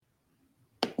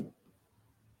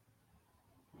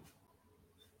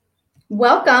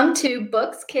Welcome to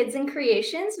Books, Kids, and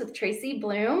Creations with Tracy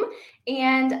Bloom.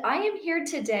 And I am here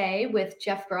today with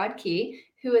Geoff Rodkey,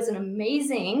 who is an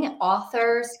amazing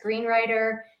author,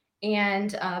 screenwriter,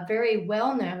 and a very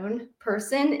well-known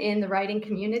person in the writing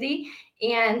community.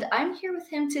 And I'm here with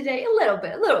him today a little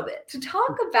bit to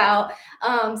talk about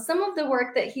some of the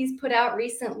work that he's put out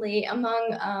recently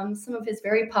among some of his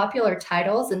very popular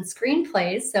titles and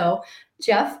screenplays. So,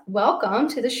 Geoff, welcome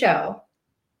to the show.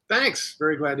 Thanks.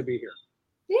 Very glad to be here.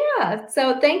 Yeah,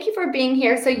 so thank you for being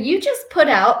here. So you just put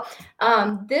out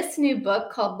this new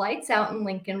book called Lights Out in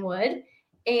Lincolnwood,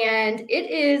 and it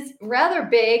is rather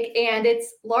big and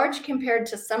it's large compared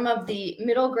to some of the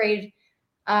middle grade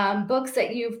books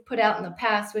that you've put out in the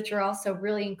past, which are also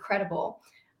really incredible.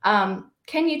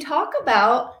 Can you talk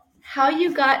about how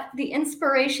you got the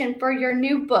inspiration for your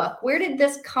new book? Where did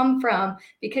this come from?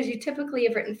 Because you typically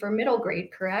have written for middle grade,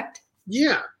 correct?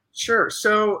 Yeah, sure.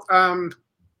 So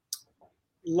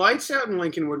Lights Out in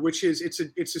Lincolnwood, which is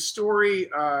it's a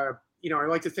story. I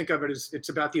like to think of it as it's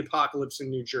about the apocalypse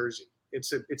in New Jersey.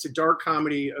 It's a dark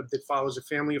comedy that follows a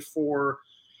family of four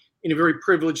in a very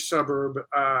privileged suburb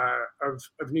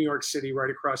of New York City,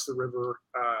 right across the river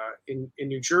in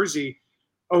New Jersey,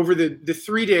 over the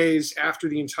 3 days after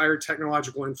the entire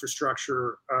technological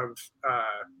infrastructure of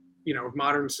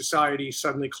modern society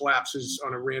suddenly collapses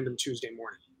on a random Tuesday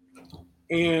morning.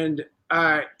 And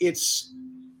it's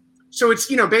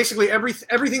basically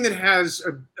everything that has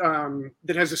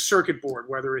a circuit board,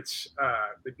 whether it's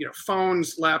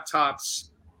phones,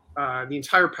 laptops, the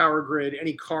entire power grid,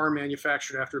 any car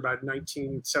manufactured after about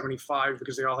 1975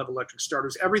 because they all have electric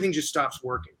starters, everything just stops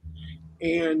working.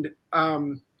 And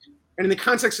in the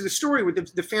context of the story,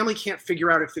 the family can't figure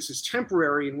out if this is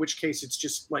temporary, in which case it's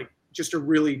just a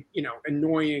really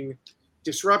annoying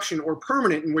disruption, or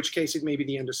permanent, in which case it may be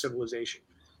the end of civilization.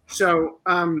 So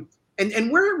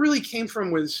and where it really came from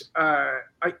was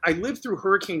I lived through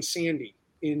Hurricane Sandy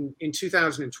in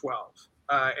 2012,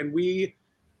 and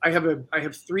I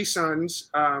have three sons,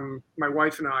 my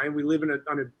wife and I. We live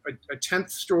on a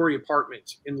 10th story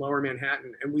apartment in Lower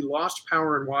Manhattan, and we lost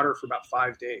power and water for about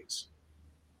 5 days.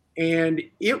 And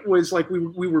it was like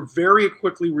we were very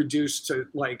quickly reduced to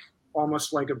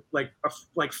almost like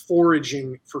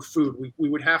foraging for food. We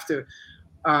would have to,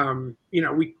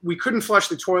 we couldn't flush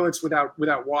the toilets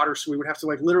without water, so we would have to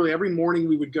literally every morning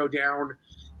we would go down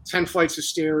 10 flights of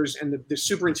stairs, and the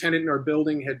superintendent in our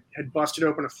building had busted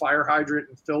open a fire hydrant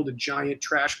and filled a giant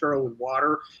trash barrel with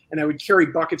water, and I would carry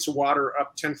buckets of water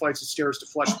up 10 flights of stairs to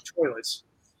flush the toilets.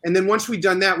 And then once we'd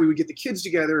done that, we would get the kids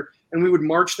together and we would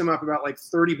march them up about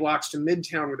 30 blocks to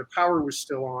Midtown where the power was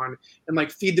still on,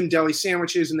 and feed them deli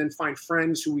sandwiches, and then find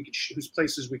friends whose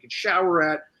places we could shower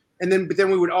at. But then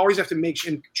we would always have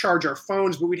to charge our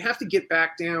phones, but we'd have to get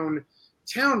back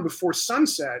downtown before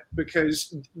sunset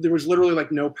because there was literally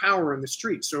no power in the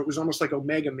street. So it was almost like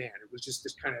Omega Man. It was just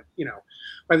this kind of,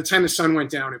 by the time the sun went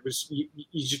down, it was, you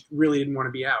just really didn't want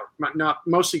to be out. Not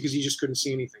mostly because you just couldn't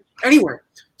see anything. Anyway,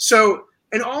 so,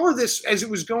 and all of this, as it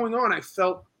was going on, I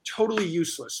felt totally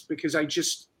useless because I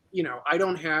just, I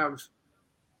don't have,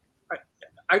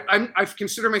 I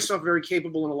consider myself very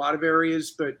capable in a lot of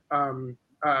areas, but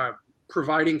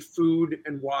providing food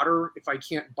and water, if I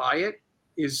can't buy it,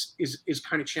 is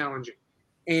kind of challenging.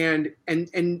 And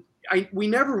we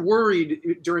never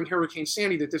worried during Hurricane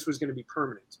Sandy that this was going to be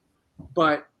permanent,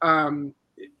 but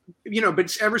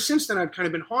but ever since then I've kind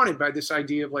of been haunted by this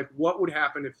idea of what would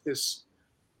happen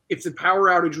if the power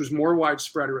outage was more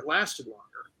widespread or it lasted longer.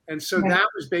 And so that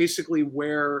was basically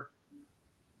where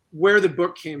the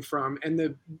book came from,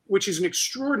 which is an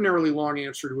extraordinarily long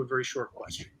answer to a very short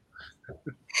question.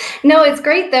 No, it's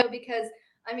great though, because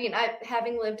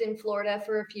having lived in Florida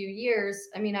for a few years,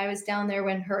 I was down there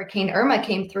when Hurricane Irma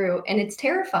came through, and it's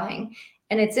terrifying.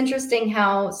 And it's interesting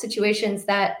how situations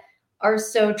that are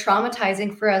so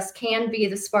traumatizing for us can be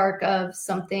the spark of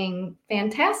something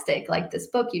fantastic like this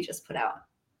book you just put out.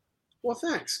 Well,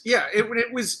 thanks. Yeah,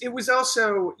 it was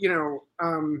also,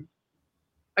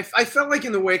 I felt like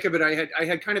in the wake of it, I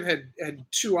had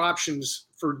two options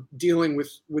for dealing with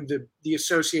the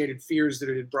associated fears that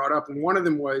it had brought up, and one of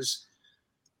them was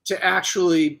to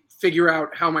actually figure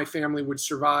out how my family would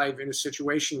survive in a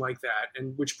situation like that,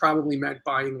 and which probably meant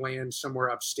buying land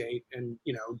somewhere upstate and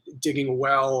digging a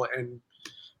well and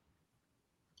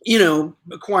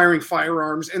acquiring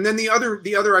firearms. And then the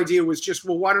other idea was just,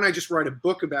 well, why don't I just write a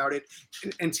book about it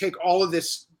and take all of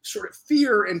this sort of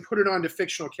fear and put it onto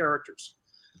fictional characters.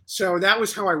 So that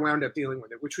was how I wound up dealing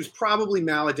with it, which was probably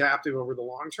maladaptive over the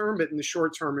long term, but in the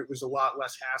short term, it was a lot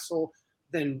less hassle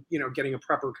than, getting a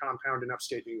prepper compound in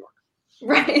upstate New York.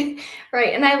 Right,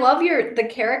 right. And I love the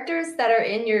characters that are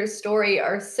in your story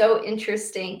are so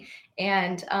interesting.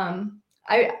 And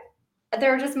I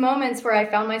there were just moments where I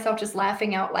found myself just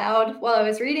laughing out loud while I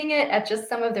was reading it at just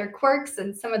some of their quirks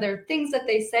and some of their things that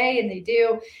they say and they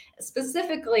do.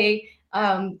 Specifically,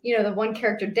 the one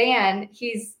character, Dan,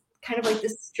 he's kind of like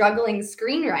this struggling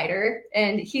screenwriter,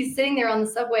 and he's sitting there on the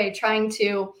subway trying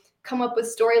to come up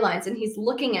with storylines, and he's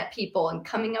looking at people and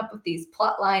coming up with these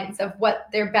plot lines of what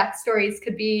their backstories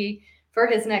could be for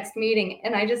his next meeting.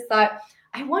 And I just thought,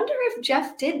 I wonder if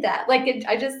Geoff did that.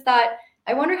 I just thought,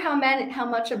 I wonder how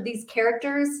much of these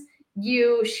characters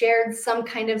you shared some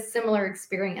kind of similar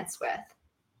experience with.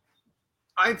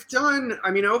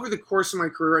 Over the course of my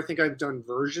career, I think I've done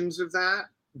versions of that,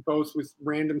 both with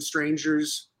random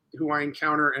strangers who I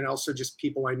encounter and also just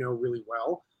people I know really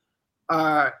well.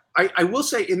 I will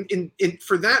say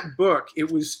for that book, it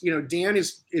was, Dan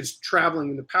is traveling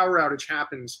when the power outage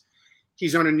happens.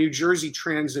 He's on a New Jersey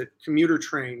Transit commuter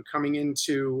train coming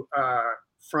into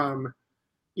from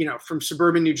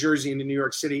suburban New Jersey into New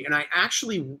York City. And I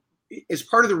actually, as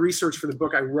part of the research for the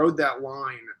book, I wrote that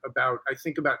line about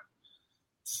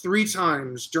 3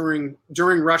 times during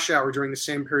rush hour during the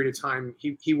same period of time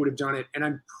he would have done it. And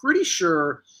I'm pretty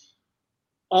sure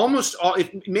almost all,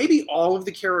 if maybe all of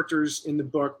the characters in the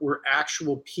book were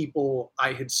actual people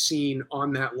I had seen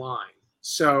on that line.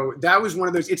 So that was one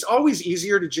of those. It's always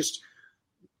easier to just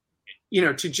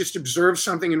observe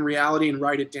something in reality and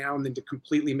write it down than to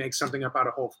completely make something up out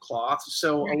of whole cloth.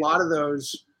 So a lot of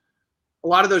those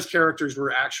characters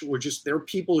were just, they're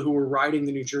people who were riding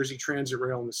the New Jersey Transit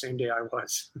rail on the same day I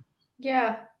was.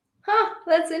 Yeah. Huh,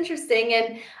 that's interesting.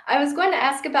 And I was going to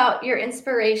ask about your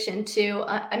inspiration too.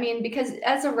 Because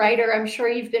as a writer, I'm sure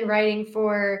you've been writing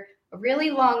for a really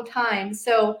long time.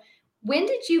 So when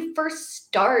did you first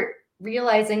start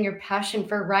realizing your passion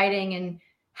for writing, and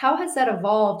how has that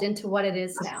evolved into what it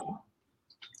is now?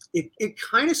 It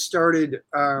kind of started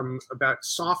about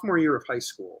sophomore year of high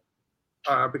school,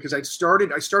 because I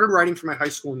started writing for my high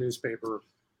school newspaper.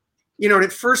 And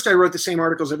at first I wrote the same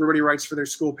articles everybody writes for their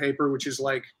school paper, which is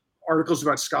like articles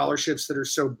about scholarships that are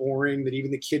so boring that even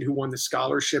the kid who won the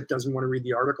scholarship doesn't want to read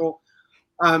the article.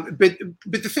 But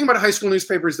the thing about a high school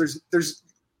newspaper is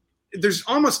there's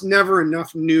almost never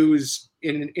enough news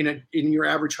in your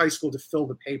average high school to fill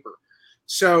the paper.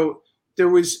 So there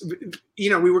was, we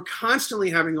were constantly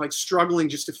having struggling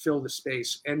just to fill the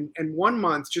space. And one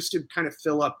month, just to kind of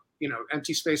fill up,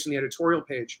 empty space on the editorial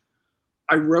page,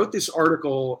 I wrote this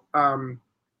article, and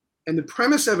the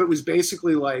premise of it was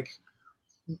basically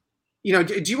do you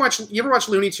ever watch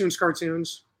Looney Tunes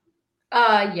cartoons?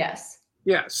 Yes.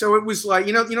 Yeah. So it was like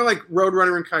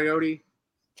Roadrunner and Coyote.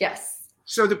 Yes.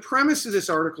 So the premise of this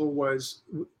article was,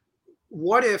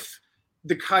 what if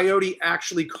the coyote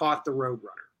actually caught the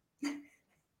Roadrunner?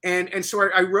 And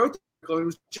so I wrote the article. It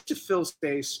was just to fill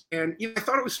space, and I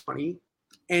thought it was funny,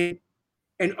 and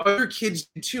other kids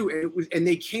did too. And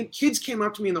kids came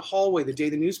up to me in the hallway the day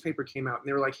the newspaper came out, and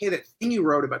they were like, "Hey, that thing you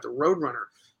wrote about the Roadrunner,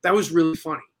 that was really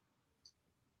funny."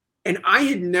 And I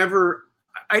did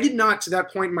not to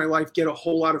that point in my life get a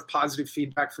whole lot of positive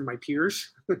feedback from my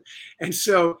peers, and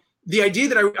so the idea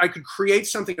that I could create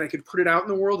something, I could put it out in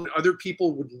the world, and other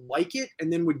people would like it,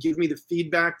 and then would give me the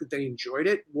feedback that they enjoyed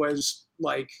it, was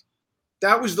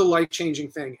that was the life-changing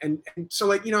thing. And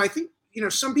so I think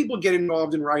some people get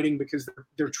involved in writing because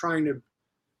they're trying to,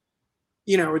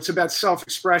 it's about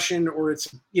self-expression, or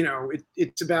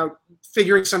it's about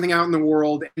figuring something out in the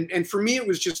world. And for me, it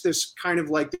was just this kind of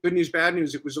the good news, bad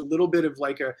news. It was a little bit of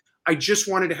I just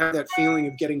wanted to have that feeling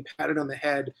of getting patted on the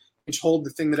head and told the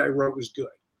thing that I wrote was good.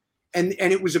 And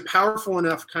it was a powerful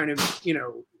enough kind of,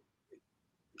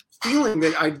 feeling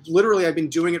that I've been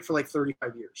doing it for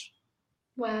 35 years.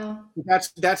 Wow.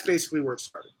 That's basically where it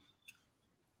started.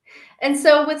 And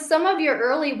so with some of your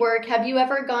early work, have you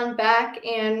ever gone back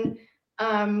and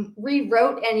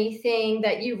rewrote anything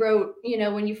that you wrote,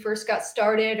 when you first got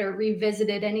started, or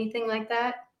revisited anything like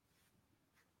that?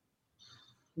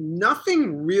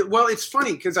 Nothing real. Well, it's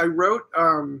funny because I wrote,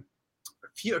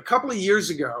 a couple of years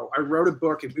ago, I wrote a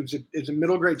book. It was a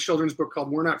middle grade children's book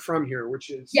called We're Not From Here, which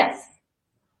is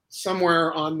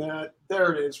somewhere on that.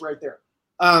 There it is, right there.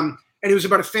 And it was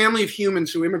about a family of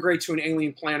humans who immigrate to an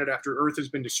alien planet after Earth has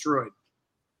been destroyed.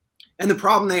 And the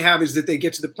problem they have is that they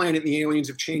get to the planet and the aliens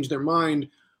have changed their mind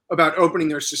about opening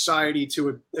their society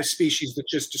to a species that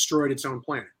just destroyed its own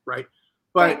planet, right?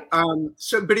 But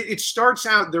it starts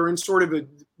out, they're in sort of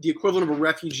the equivalent of a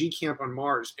refugee camp on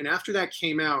Mars. And after that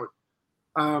came out,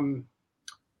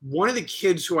 one of the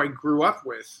kids who I grew up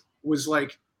with was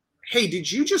like, "Hey,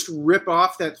 did you just rip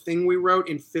off that thing we wrote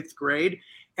in 5th grade?"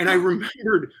 And I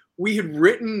remembered we had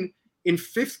written in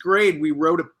 5th grade, we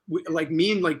wrote like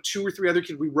me and like 2 or 3 other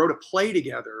kids, we wrote a play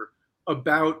together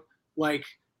about like,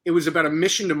 it was about a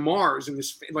mission to Mars, and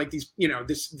this like these,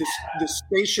 this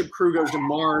spaceship crew goes to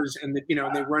Mars, and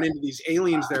they run into these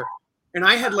aliens there. And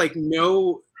I had like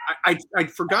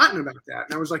I'd forgotten about that.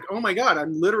 And I was like, oh my God,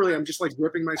 I'm just like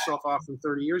ripping myself off from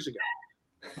 30 years ago.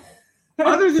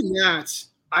 Other than that,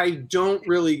 I don't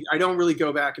really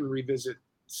go back and revisit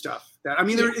stuff that, I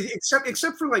mean, there,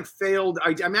 except for like failed,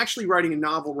 I'm actually writing a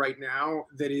novel right now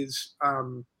that is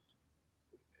kind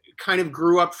of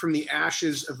grew up from the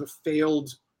ashes of a failed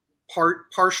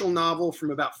partial novel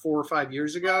from about 4 or 5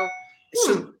 years ago.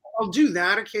 So I'll do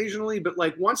that occasionally, but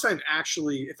like once if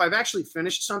I've actually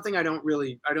finished something, I don't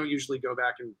usually go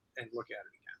back and look at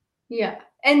it again. Yeah.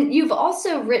 And you've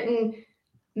also written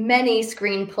many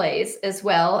screenplays as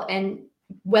well, and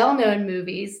well-known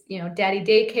movies, Daddy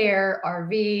Daycare,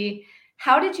 RV.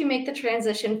 How did you make the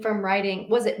transition from writing?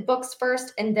 Was it books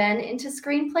first and then into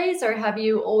screenplays, or have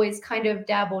you always kind of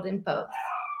dabbled in both?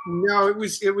 No, it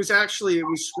was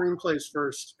screenplays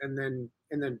first and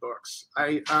then books.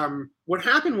 What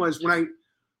happened was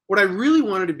what I really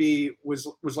wanted to be was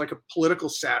like a political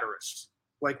satirist.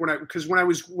 Like when I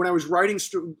was writing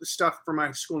stuff for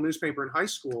my school newspaper in high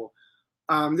school,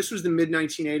 this was the mid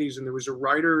 1980s, and there was a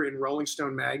writer in Rolling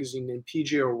Stone magazine named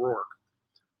P.J. O'Rourke,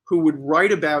 who would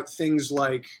write about things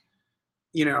like,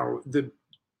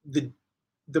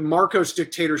 the Marcos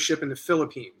dictatorship in the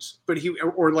Philippines,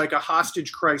 or like a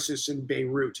hostage crisis in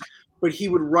Beirut, but he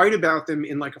would write about them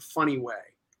in like a funny way.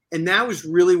 And that was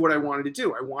really what I wanted to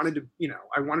do. I wanted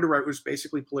to write, was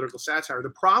basically political satire. The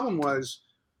problem was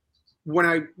when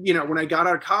I got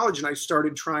out of college and I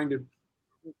started trying to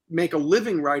make a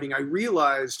living writing, I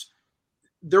realized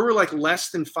there were like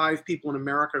less than 5 people in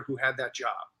America who had that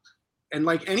job. And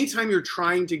like anytime you're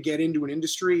trying to get into an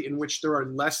industry in which there are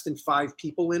less than 5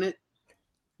 people in it,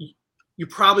 you're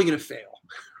probably going to fail,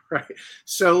 right?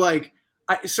 So like,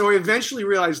 I eventually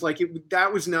realized like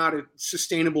that was not a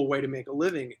sustainable way to make a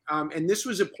living. And this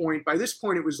was by this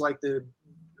point, it was like the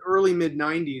early mid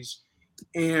 90s.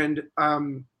 And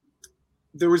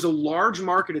there was a large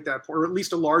market at that point, or at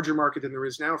least a larger market than there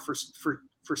is now for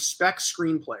spec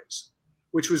screenplays,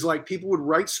 which was like people would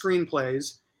write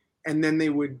screenplays and then they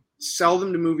would sell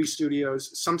them to movie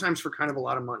studios, sometimes for kind of a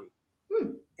lot of money.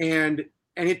 And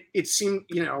it seemed,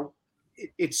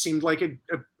 it seemed like a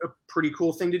pretty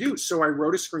cool thing to do. So I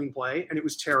wrote a screenplay and it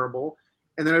was terrible.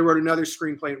 And then I wrote another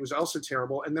screenplay and it was also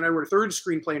terrible. And then I wrote a third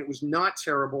screenplay and it was not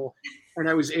terrible. And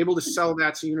I was able to sell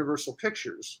that to Universal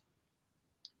Pictures.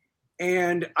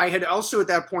 And I had also at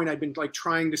that point, I'd been like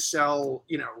trying to sell,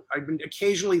 I'd been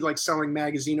occasionally like selling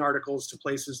magazine articles to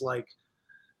places like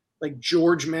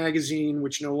George Magazine,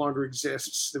 which no longer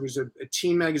exists. There was a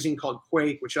teen magazine called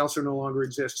Quake, which also no longer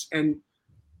exists. And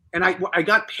I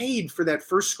got paid for that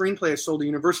first screenplay I sold to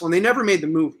Universal, and they never made the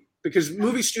movie because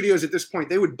movie studios at this point,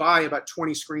 they would buy about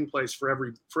 20 screenplays for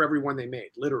every one they made,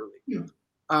 literally.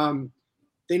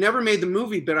 They never made the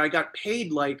movie, but I got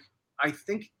paid like, I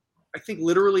think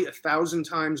literally 1,000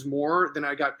 times more than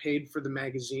I got paid for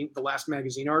the last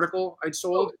magazine article I'd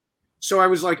sold. So I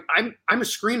was like, I'm a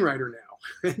screenwriter now.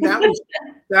 And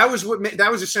that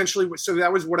was essentially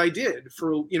what I did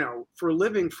for a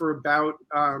living for about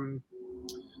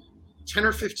 10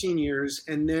 or 15 years.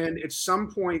 And then at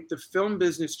some point the film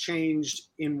business changed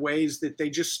in ways that they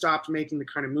just stopped making the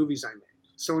kind of movies I made.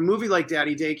 So a movie like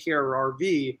Daddy Daycare or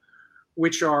RV,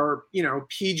 which are,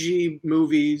 PG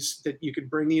movies that you could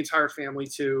bring the entire family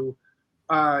to,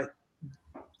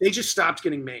 they just stopped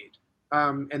getting made.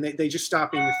 And they just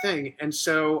stopped being a thing. And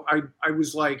so I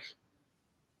was like,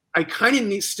 I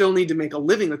kind of still need to make a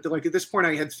living. Like at this point,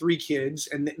 I had 3 kids,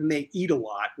 and they eat a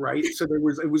lot, right? So it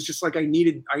was just like I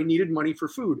needed money for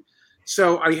food,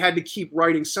 so I had to keep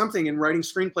writing something. And writing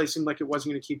screenplays seemed like it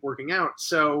wasn't going to keep working out.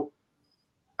 So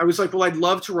I was like, well, I'd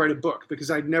love to write a book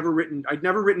because I'd never written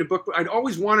a book. But I'd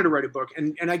always wanted to write a book,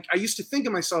 and I used to think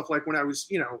of myself like when I was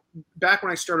back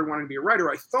when I started wanting to be a writer,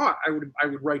 I thought I would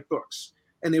write books,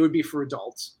 and they would be for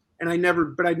adults. And I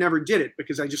never did it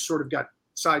because I just sort of got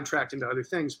sidetracked into other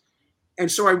things.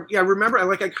 And so I remember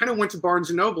I kind of went to Barnes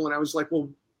and Noble and I was like, well,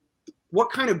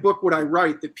 what kind of book would I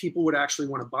write that people would actually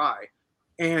want to buy?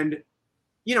 And,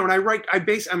 and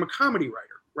I'm a comedy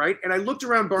writer, right? And I looked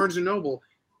around Barnes and Noble,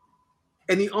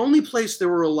 and the only place there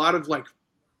were a lot of like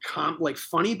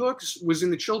funny books was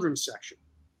in the children's section.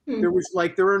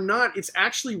 It's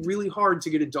actually really hard to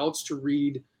get adults to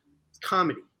read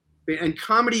comedy. And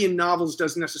comedy in novels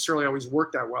doesn't necessarily always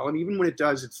work that well. And even when it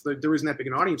does, there isn't that big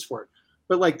an audience for it.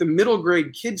 But like the middle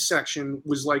grade kids section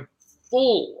was like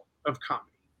full of comedy.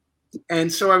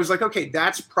 And so I was like, okay,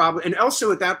 that's probably, and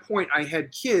also at that point I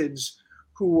had kids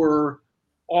who were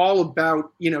all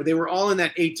about, they were all in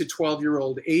that 8 to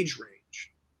 12-year-old age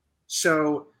range.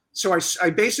 So I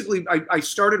basically, I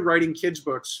started writing kids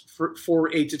books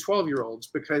for 8 to 12-year-olds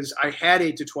because I had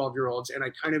 8 to 12-year-olds, and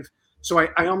so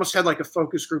I almost had like a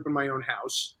focus group in my own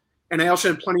house, and I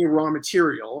also had plenty of raw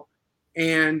material.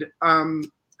 And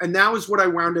that was what I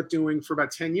wound up doing for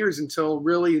about 10 years until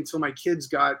my kids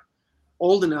got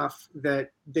old enough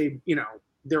that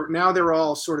they're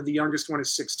all sort of, the youngest one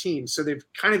is 16. So they've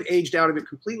kind of aged out of it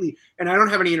completely. And I don't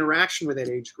have any interaction with that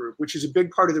age group, which is a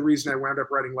big part of the reason I wound up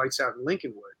writing Lights Out in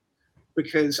Lincolnwood.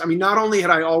 Because, I mean, not only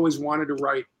had I always wanted to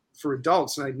write for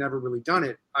adults and I'd never really done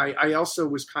it, I also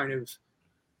was kind of,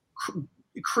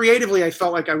 creatively, I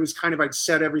felt like I'd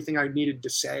said everything I needed to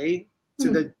say to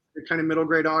the kind of middle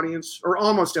grade audience, or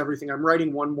almost everything. I'm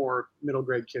writing one more middle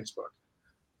grade kids book.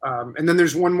 And then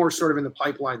there's one more sort of in the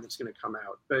pipeline that's going to come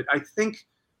out. But I think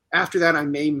after that, I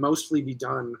may mostly be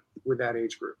done with that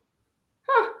age group.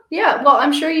 Huh. Yeah. Well,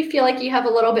 I'm sure you feel like you have a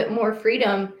little bit more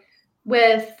freedom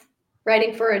with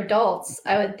writing for adults.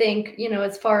 I would think,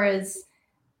 as far as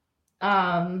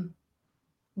the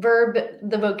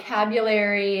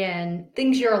vocabulary and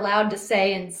things you're allowed to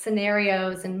say and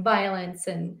scenarios and violence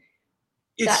and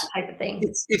that type of thing.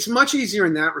 It's much easier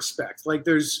in that respect. Like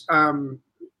there's,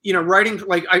 writing,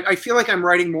 like I feel like I'm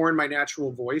writing more in my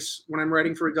natural voice when I'm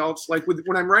writing for adults. Like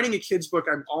when I'm writing a kid's book,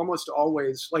 I'm almost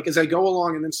always, like, as I go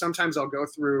along, and then sometimes I'll go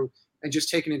through and just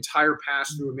take an entire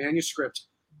pass through a manuscript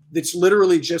that's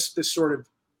literally just this sort of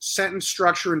sentence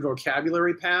structure and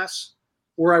vocabulary pass,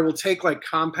 where I will take like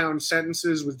compound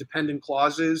sentences with dependent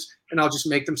clauses and I'll just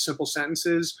make them simple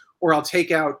sentences, or I'll take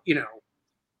out,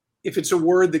 if it's a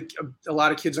word that a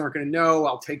lot of kids aren't going to know,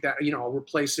 I'll take that, I'll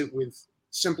replace it with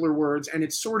simpler words. And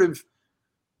it's sort of,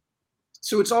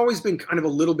 so it's always been kind of a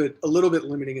little bit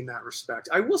limiting in that respect.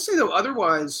 I will say though,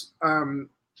 otherwise,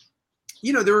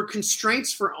 there are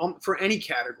constraints for any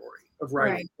category of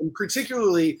writing, right. And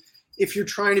particularly if you're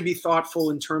trying to be thoughtful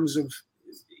in terms of,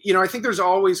 I think there's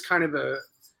always kind of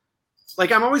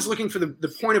I'm always looking for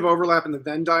the point of overlap in the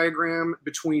Venn diagram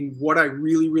between what I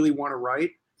really, really want to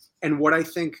write and what I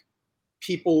think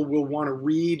people will want to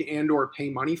read and or pay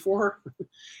money for.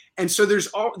 And so there's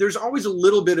always a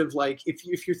little bit of like,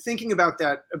 if you're thinking about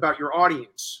that, about your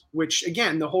audience, which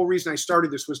again, the whole reason I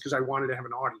started this was because I wanted to have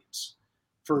an audience.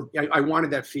 I wanted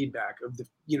that feedback of the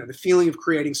feeling of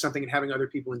creating something and having other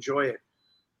people enjoy it.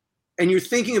 And you're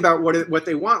thinking about what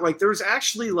they want. Like there's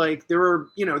actually there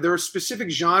are specific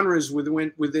genres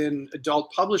within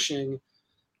adult publishing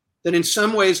that in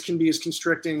some ways can be as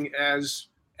constricting as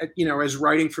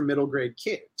writing for middle grade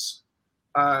kids.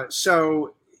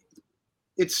 So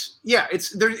you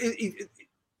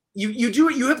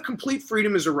have complete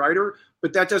freedom as a writer,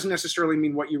 but that doesn't necessarily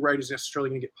mean what you write is necessarily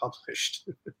going to get published.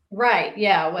 Right.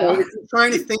 Yeah. Well, so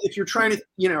if you're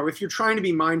trying to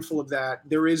be mindful of that,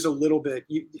 there is a little bit,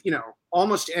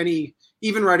 almost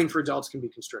even writing for adults can be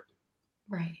constricting.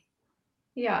 Right.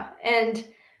 Yeah. And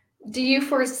do you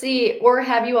foresee, or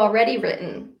have you already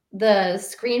written the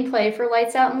screenplay for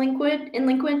Lights Out in Lincolnwood?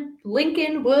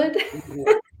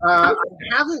 I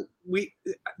haven't.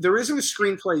 There isn't a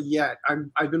screenplay yet.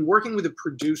 I've been working with a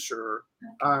producer,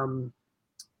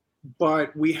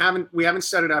 but we haven't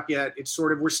set it up yet. It's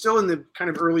sort of, we're still in the kind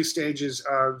of early stages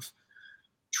of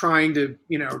trying to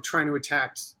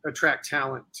attract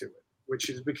talent to it, which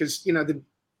is because the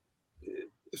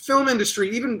film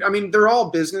industry, they're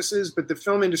all businesses, but the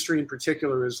film industry in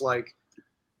particular is like,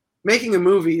 making a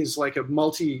movie is like a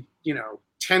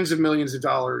tens of millions of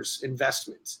dollars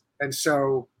investment. And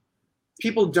so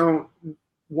people don't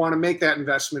want to make that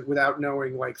investment without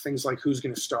knowing like things like who's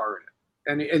going to star in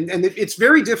it. And it's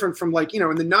very different from in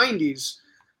the 90s,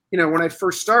 when I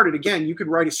first started, again, you could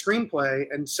write a screenplay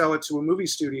and sell it to a movie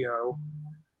studio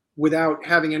without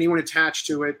having anyone attached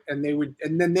to it. And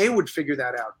then they would figure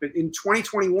that out. But in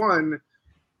 2021,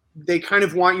 they kind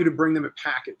of want you to bring them a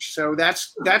package. So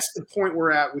that's the point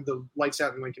we're at with the Lights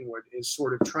Out in Lincolnwood, is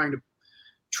sort of trying to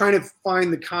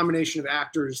find the combination of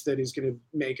actors that is going to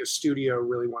make a studio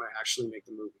really want to actually make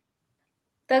the movie.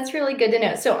 That's really good to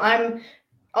know. So I'm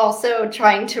also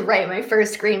trying to write my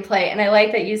first screenplay. And I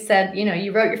like that you said,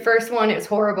 you wrote your first one, it was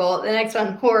horrible. The next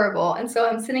one, horrible. And so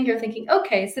I'm sitting here thinking,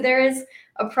 okay, so there is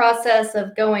a process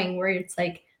of going where it's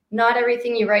like, not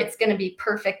everything you write is going to be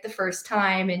perfect the first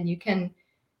time. And you can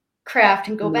craft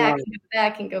and go back and go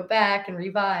back and go back and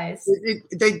revise.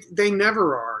 They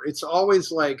never are. It's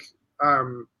always like,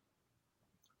 and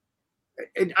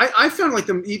I found like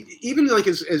even like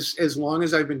as long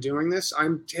as I've been doing this,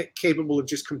 I'm capable of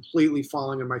just completely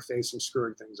falling on my face and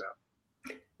screwing things up.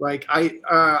 Like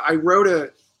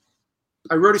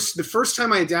the first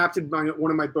time I adapted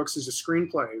one of my books as a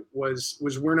screenplay was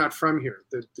We're Not From Here,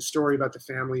 the story about the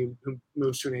family who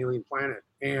moves to an alien planet.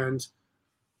 And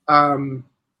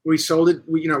we sold it.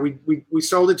 We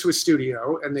sold it to a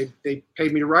studio, and they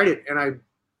paid me to write it. And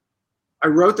I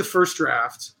wrote the first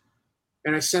draft,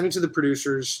 and I sent it to the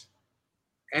producers,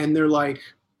 and they're like,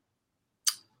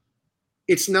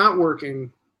 "It's not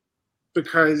working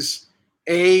because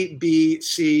A, B,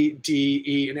 C, D,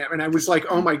 E, and F." And I was like,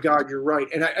 "Oh my God, you're right."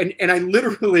 And I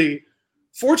literally,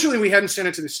 fortunately, we hadn't sent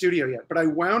it to the studio yet, but I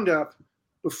wound up,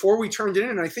 before we turned it in,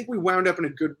 and I think we wound up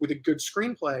with a good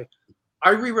screenplay. I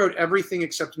rewrote everything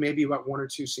except maybe about one or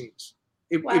two scenes.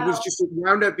 It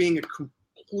wound up being a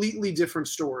completely different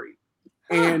story.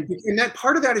 And that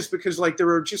part of that is because, like, there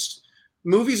are just,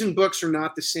 movies and books are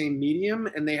not the same medium,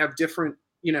 and they have different,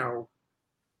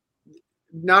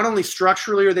 not only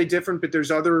structurally are they different, but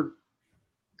there's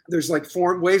like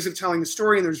ways of telling the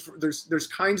story, and there's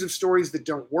kinds of stories that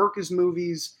don't work as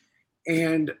movies.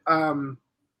 And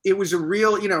it was a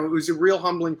real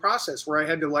humbling process where I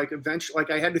had to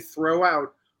I had to throw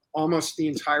out almost the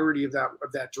entirety of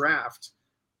that draft,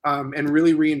 and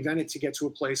really reinvent it to get to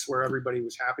a place where everybody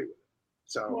was happy with it.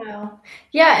 So wow.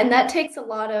 Yeah, and that takes a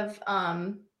lot of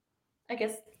I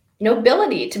guess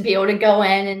nobility to be able to go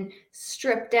in and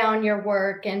strip down your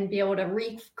work and be able to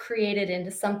recreate it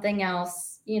into something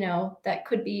else, that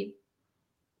could be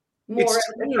more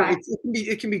attractive.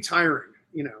 It can be tiring,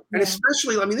 and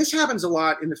especially, I mean, this happens a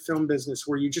lot in the film business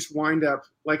where you just wind up,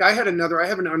 like, I have an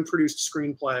unproduced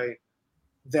screenplay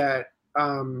that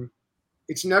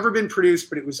it's never been produced,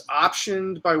 but it was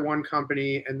optioned by one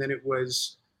company, and then it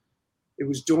was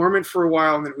dormant for a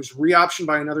while, and then it was re-optioned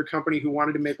by another company who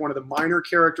wanted to make one of the minor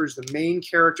characters the main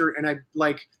character. And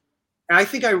I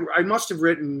think I must have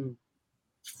written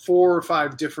 4 or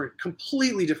 5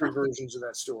 completely different versions of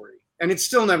that story, and it's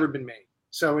still never been made.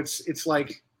 So it's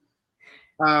like,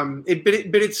 but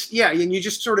it's, yeah, and you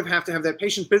just sort of have to have that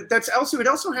patience. But it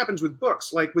also happens with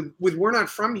books. Like with We're Not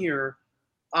From Here,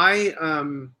 I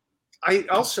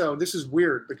also, this is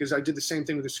weird because I did the same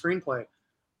thing with the screenplay.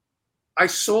 I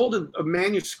sold a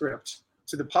manuscript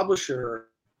to the publisher,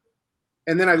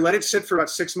 and then I let it sit for about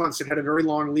 6 months. It had a very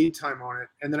long lead time on it.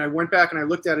 And then I went back and I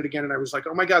looked at it again, and I was like,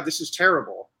 "Oh my God, this is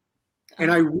terrible."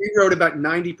 And I rewrote about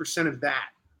 90% of that.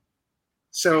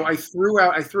 So I threw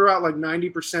out like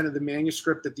 90% of the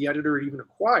manuscript that the editor had even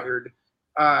acquired,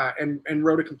 and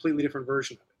wrote a completely different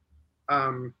version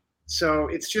of it. So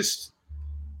it's just,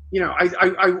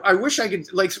 I wish I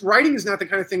could, like, writing is not the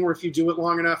kind of thing where if you do it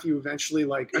long enough, you eventually,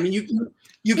 like, I mean,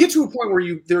 you get to a point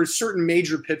where there are certain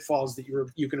major pitfalls that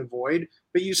you can avoid,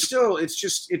 but you still,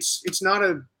 it's not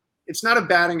a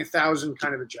batting 1,000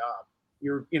 kind of a job.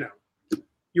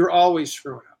 You're always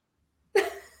screwing up.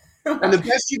 And the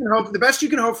best you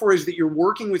can hope for is that you're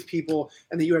working with people,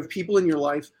 and that you have people in your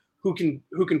life who can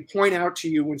point out to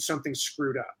you when something's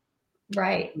screwed up.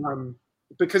 Right.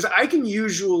 Because I can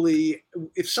usually,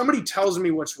 if somebody tells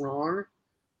me what's wrong,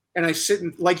 and I sit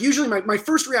and, like, usually my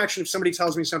first reaction if somebody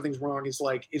tells me something's wrong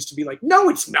is to be like, "No,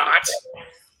 it's not."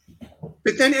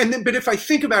 But if I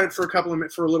think about it for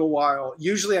a little while,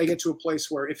 usually I get to a place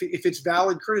where if it's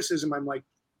valid criticism, I'm like,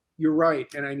 "You're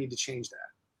right, and I need to change that."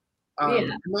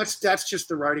 And that's just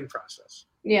the writing process.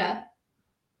 Yeah,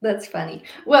 that's funny.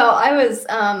 Well, I was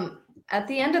at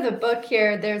the end of the book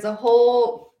here, there's a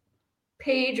whole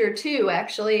page or two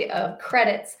actually of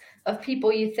credits of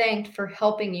people you thanked for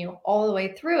helping you all the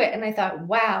way through it. And I thought,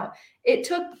 wow, it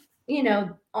took,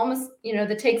 almost,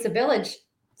 the takes a village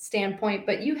standpoint,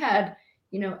 but you had,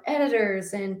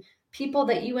 editors and people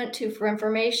that you went to for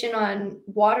information on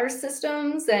water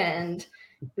systems and,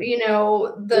 the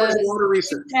water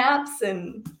research maps,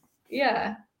 and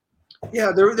yeah,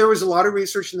 there was a lot of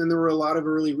research, and then there were a lot of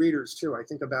early readers too. I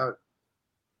think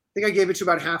I gave it to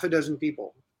about 6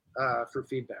 people for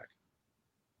feedback,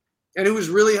 and it was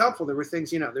really helpful. There were things,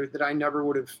 that I never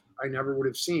would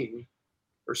have seen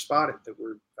or spotted that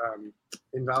were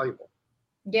invaluable.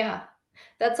 Yeah,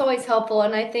 that's always helpful,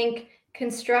 and I think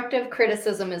constructive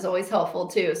criticism is always helpful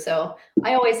too. So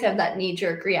I always have that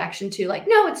knee-jerk reaction to, like,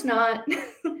 "No, it's not."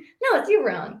 "No, it's, you're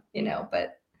wrong,"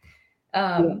 but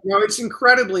it's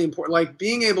incredibly important. Like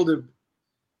being able to,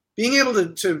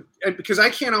 because I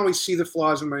can't always see the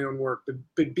flaws in my own work,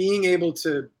 but being able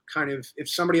to kind of, if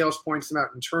somebody else points them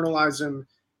out, internalize them,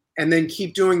 and then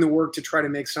keep doing the work to try to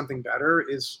make something better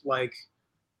is, like,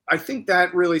 I think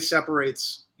that really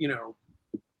separates,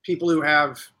 people who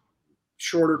have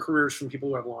shorter careers from people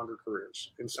who have longer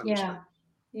careers in some respect.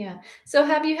 Yeah. So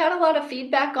have you had a lot of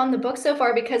feedback on the book so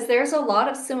far? Because there's a lot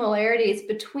of similarities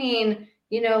between,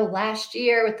 last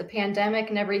year with the pandemic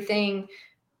and everything.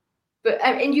 But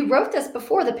and you wrote this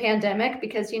before the pandemic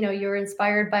because you're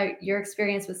inspired by your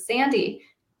experience with Sandy.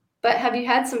 But have you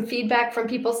had some feedback from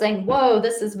people saying, "Whoa,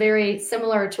 this is very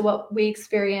similar to what we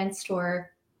experienced"?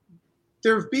 Or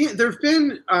There've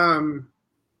been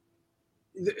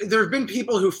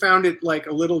people who found it like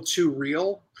a little too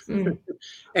real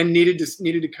and needed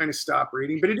to kind of stop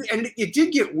reading. But it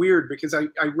did get weird because I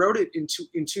wrote it in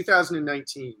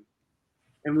 2019,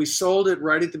 and we sold it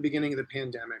right at the beginning of the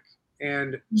pandemic.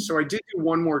 And so I did do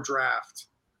one more draft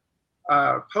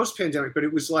post pandemic, but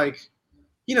it was like,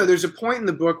 there's a point in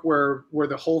the book where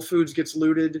the Whole Foods gets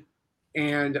looted,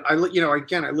 and I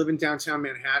live in downtown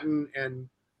Manhattan, and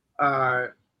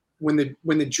when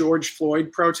the George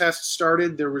Floyd protests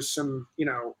started, there was some,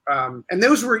 and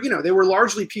those were, they were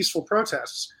largely peaceful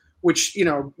protests, which,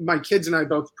 my kids and I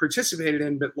both participated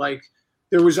in, but like,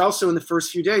 there was also in the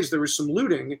first few days, there was some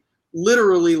looting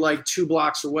literally like 2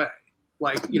 blocks away.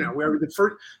 Like, where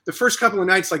the first couple of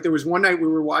nights, like there was one night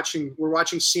we're watching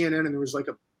CNN, and there was like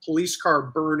a police car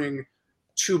burning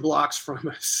 2 blocks from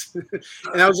us. And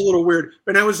that was a little weird.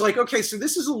 But I was like, okay, so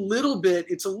this is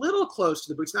it's a little close to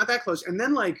the book. It's not that close. And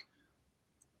then like,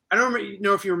 I don't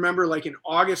know if you remember, like in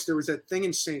August, there was that thing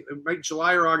in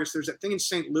July or August, there's that thing in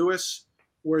St. Louis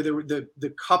where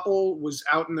the couple was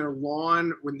out in their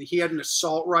lawn when he had an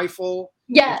assault rifle.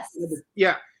 Yes.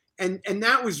 Yeah. And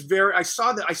that was I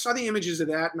saw the images of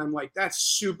that, and I'm like, that's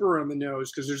super on the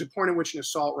nose, because there's a point at which an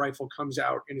assault rifle comes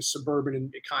out in a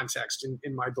suburban context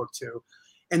in my book too.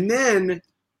 And then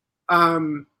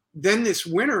this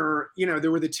winter,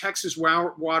 there were the Texas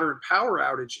water and power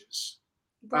outages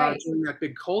during that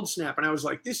big cold snap, and I was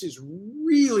like, this is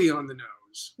really on the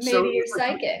nose. Maybe you're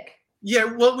psychic. Yeah,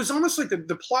 well, it was almost like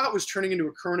the plot was turning into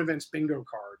a current events bingo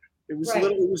card. It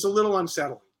was a little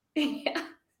unsettling. Yeah.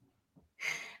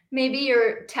 Maybe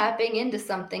you're tapping into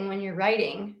something when you're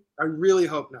writing. I really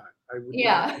hope not. I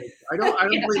don't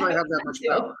believe I have that much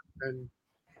power, and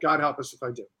God help us if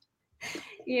I do.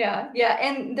 Yeah.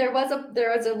 And there was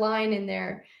a line in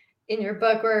there in your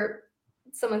book where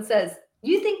someone says,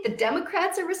 "You think the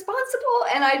Democrats are responsible?"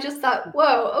 And I just thought,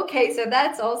 whoa, okay, so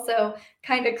that's also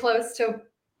kind of close to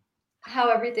how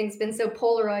everything's been so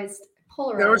polarized.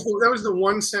 That was the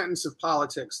one sentence of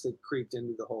politics that creeped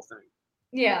into the whole thing.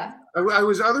 Yeah. I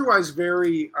was otherwise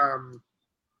very,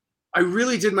 I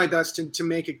really did my best to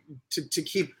make it, to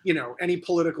keep, any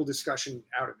political discussion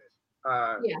out of it.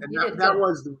 And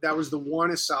that was the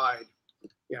one aside,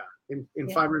 in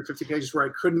 550 pages where I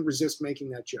couldn't resist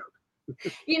making that joke.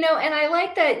 And I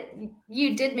like that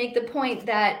you did make the point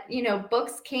that,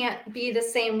 books can't be the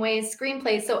same way as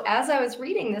screenplays. So as I was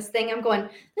reading this thing, I'm going,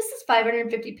 this is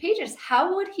 550 pages.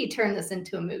 How would he turn this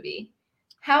into a movie?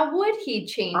 How would he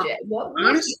change it? What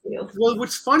would he do? Well,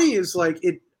 what's funny is like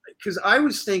because I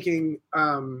was thinking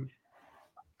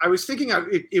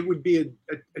it would be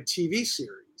a TV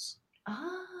series.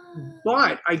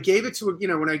 But I gave it to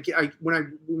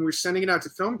when we were sending it out to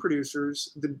film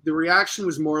producers, the reaction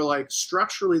was more like,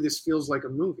 structurally this feels like a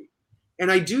movie.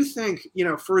 And I do think,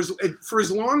 for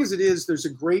as long as it is, there's a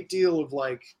great deal of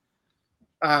like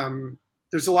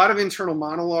there's a lot of internal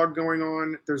monologue going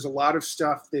on. There's a lot of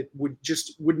stuff that would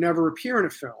never appear in a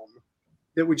film,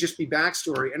 that would just be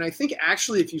backstory. And I think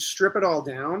actually, if you strip it all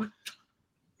down,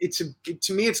 to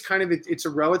me, it's a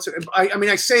relative. I mean,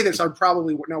 I say this, I'll write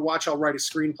a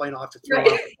screenplay and I'll have to throw out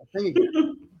the thing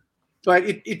again. But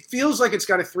it feels like it's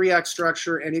got a 3-act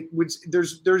structure, and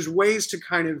there's ways to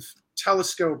kind of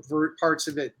telescope parts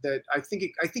of it that I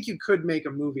think you could make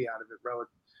a movie out of it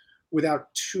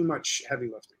without too much heavy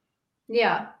lifting.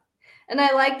 Yeah. And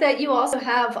I like that you also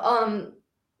have,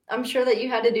 I'm sure that you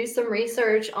had to do some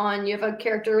research on, you have a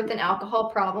character with an alcohol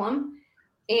problem.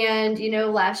 And,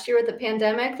 last year with the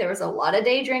pandemic, there was a lot of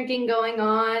day drinking going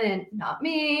on, and not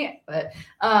me, but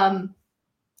I'm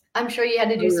sure you had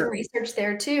to do some research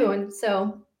there too. And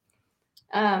so,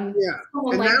 someone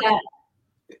like that.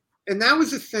 And that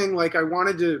was the thing, like I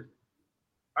wanted to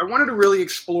really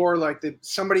explore like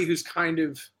somebody who's kind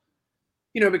of,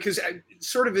 because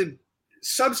sort of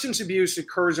substance abuse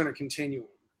occurs on a continuum,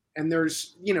 and there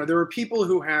are people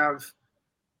who have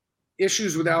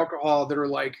issues with alcohol that are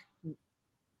like,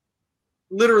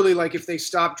 literally, like if they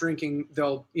stop drinking,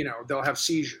 they'll have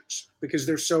seizures because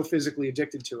they're so physically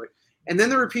addicted to it. And then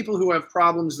there are people who have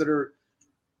problems they're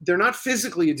not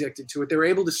physically addicted to it. They're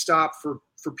able to stop for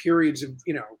periods of,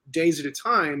 days at a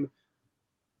time,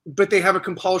 but they have a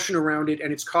compulsion around it,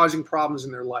 and it's causing problems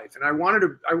in their life. And I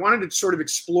wanted to sort of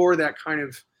explore that kind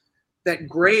of, that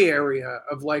gray area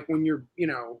of like when you're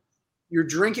you're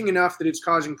drinking enough that it's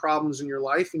causing problems in your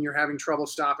life and you're having trouble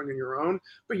stopping on your own,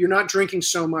 but you're not drinking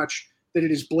so much that it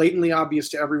is blatantly obvious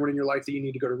to everyone in your life that you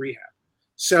need to go to rehab.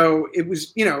 So it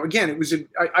was, again, it was,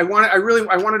 I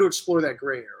wanted to explore that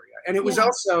gray area. And it was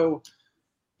also,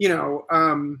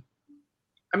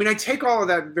 I take all of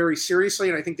that very seriously.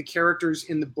 And I think the characters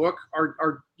in the book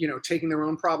are taking their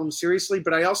own problems seriously.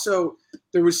 But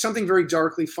there was something very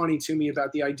darkly funny to me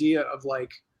about the idea of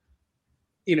like,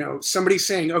 somebody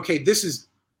saying, okay, this is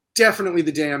definitely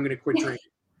the day I'm going to quit drinking.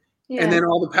 Yeah. And then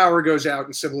all the power goes out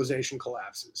and civilization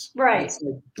collapses. Right. It's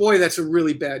like, boy, that's a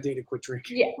really bad day to quit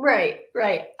drinking. Yeah, right.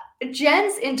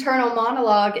 Jen's internal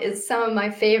monologue is some of my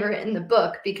favorite in the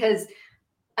book because,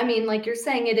 like you're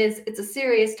saying, it's a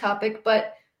serious topic,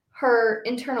 but her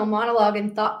internal monologue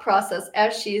and thought process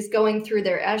as she's going through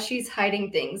there, as she's hiding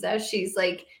things, as she's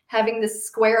like having this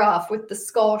square off with the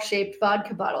skull-shaped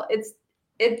vodka bottle.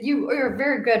 You're a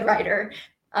very good writer.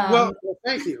 Well,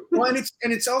 thank you. Well,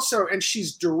 and it's also, and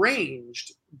she's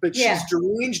deranged, but she's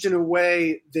deranged in a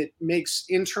way that makes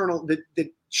that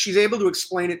she's able to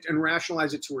explain it and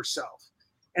rationalize it to herself.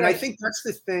 And right. I think that's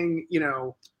the thing,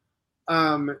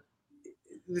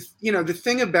 the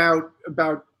thing about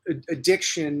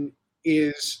addiction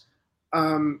is,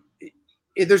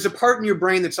 there's a part in your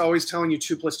brain that's always telling you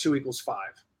 2 + 2 = 5.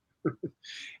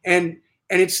 and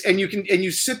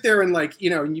you sit there and like,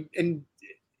 and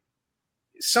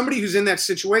somebody who's in that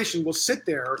situation will sit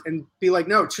there and be like,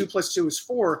 no, 2 + 2 is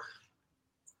 4.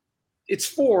 It's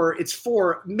 4. It's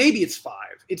 4. Maybe it's 5.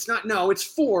 It's not. No, it's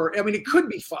 4. It could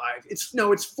be 5. It's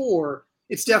 4.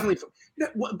 It's definitely 4.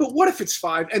 But what if it's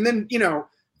 5? And then,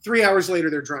 3 hours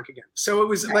later, they're drunk again. So it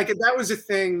was right. Like, that was a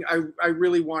thing I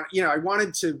really want. I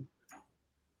wanted to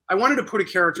put a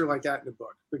character like that in the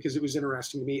book because it was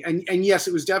interesting to me. And yes,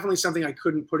 it was definitely something I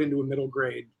couldn't put into a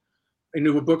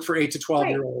book for 8 to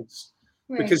 12-year-olds.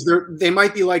 Right. Because they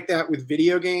might be like that with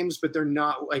video games, but they're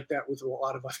not like that with a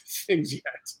lot of other things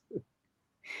yet.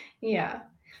 Yeah.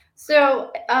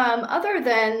 So other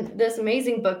than this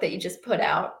amazing book that you just put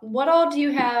out, what all do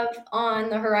you have on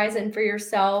the horizon for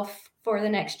yourself for the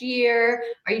next year?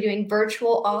 Are you doing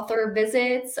virtual author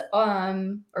visits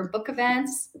or book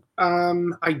events?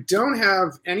 I don't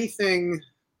have anything.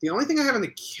 The only thing I have on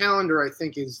the calendar, I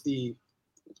think, is the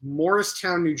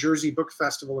Morristown, New Jersey Book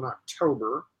Festival in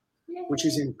October. Yay. Which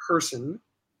is in person.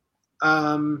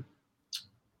 I'd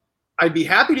be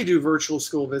happy to do virtual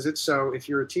school visits. So if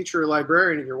you're a teacher or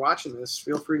librarian and you're watching this,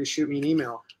 feel free to shoot me an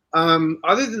email.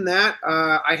 Other than that,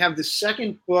 I have the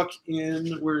second book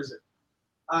in, where is it?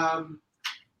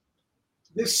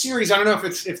 This series, I don't know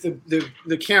if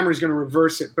the camera is going to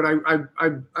reverse it, but I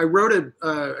wrote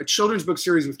a children's book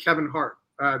series with Kevin Hart,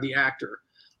 the actor.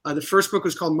 The first book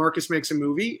was called Marcus Makes a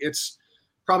Movie. It's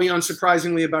probably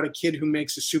unsurprisingly about a kid who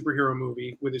makes a superhero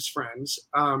movie with his friends.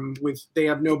 They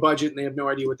have no budget and they have no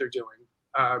idea what they're doing,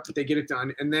 but they get it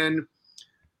done. And then,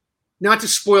 not to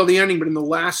spoil the ending, but in the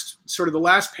last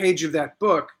page of that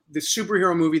book, the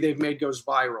superhero movie they've made goes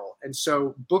viral. And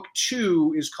so book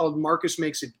 2 is called Marcus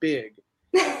Makes It Big.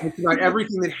 It's about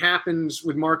everything that happens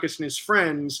with Marcus and his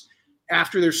friends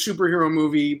after their superhero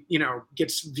movie,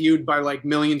 gets viewed by like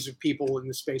millions of people in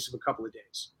the space of a couple of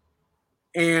days.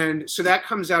 And so that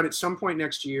comes out at some point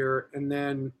next year. And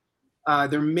then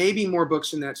there may be more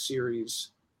books in that series.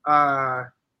 And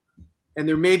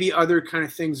there may be other kind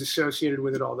of things associated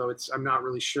with it, although I'm not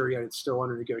really sure yet. It's still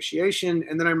under negotiation.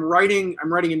 And then I'm writing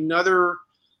another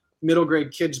middle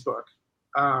grade kids book,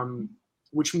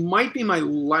 which might be my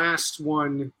last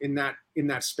one in that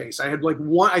space. I had like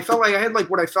one, I felt like I had like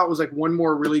what I felt was like one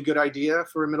more really good idea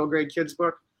for a middle grade kids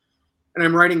book. And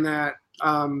I'm writing that.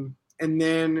 And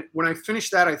then when I finish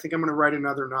that, I think I'm going to write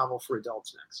another novel for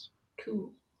adults next.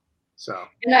 Cool. So.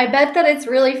 And I bet that it's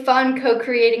really fun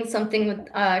co-creating something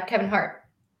with Kevin Hart.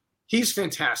 He's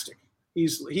fantastic.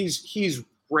 He's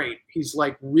great. He's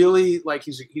like really like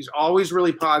he's always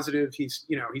really positive. He's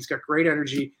got great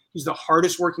energy. He's the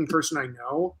hardest working person I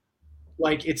know.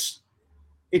 Like it's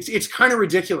kind of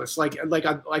ridiculous. Like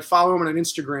I follow him on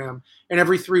Instagram, and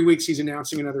every 3 weeks he's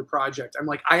announcing another project. I'm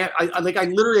like, I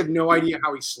literally have no idea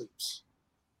how he sleeps.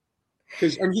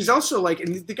 And he's also like,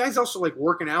 and the guy's also like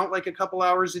working out like a couple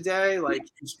hours a day. Like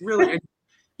it's really,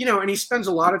 and he spends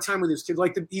a lot of time with his kids.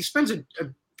 Like he spends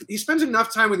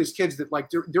enough time with his kids that like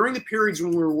during the periods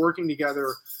when we were working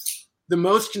together, the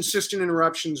most consistent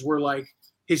interruptions were like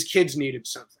his kids needed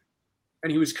something.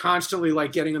 And he was constantly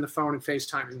like getting on the phone and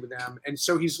FaceTiming with them. And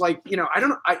so he's like,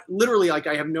 I literally like,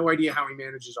 I have no idea how he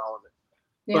manages all of it.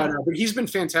 Yeah. But he's been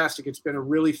fantastic. It's been a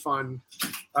really fun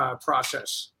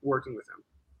process working with him.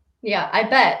 Yeah, I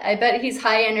bet he's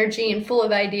high energy and full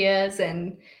of ideas.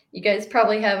 And You guys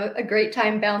probably have a great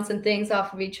time bouncing things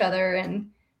off of each other, and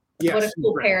Yes, what a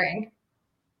cool great. pairing.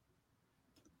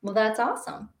 Well, that's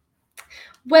awesome.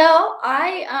 Well,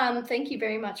 I thank you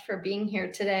very much for being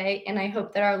here today, and I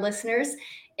hope that our listeners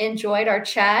enjoyed our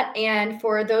chat. And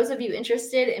for those of you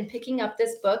interested in picking up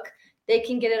this book, they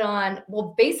can get it on,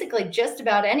 well, basically just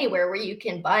about anywhere where you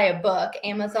can buy a book.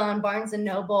 Amazon, Barnes &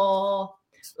 Noble.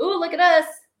 Ooh, look at us.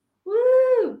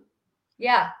 Woo!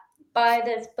 Yeah, buy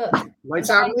this book. Lights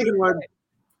Out in Ravenwood.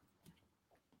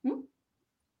 Hmm?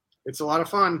 It's a lot of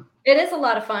fun. It is a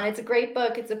lot of fun. It's a great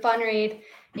book. It's a fun read,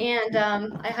 and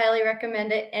I highly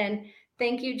recommend it. And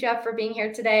thank you, Geoff, for being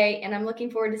here today. And I'm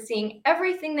looking forward to seeing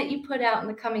everything that you put out in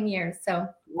the coming years. So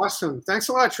Awesome. Thanks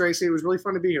a lot, Tracy. It was really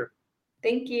fun to be here.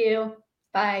 thank you.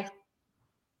 Bye.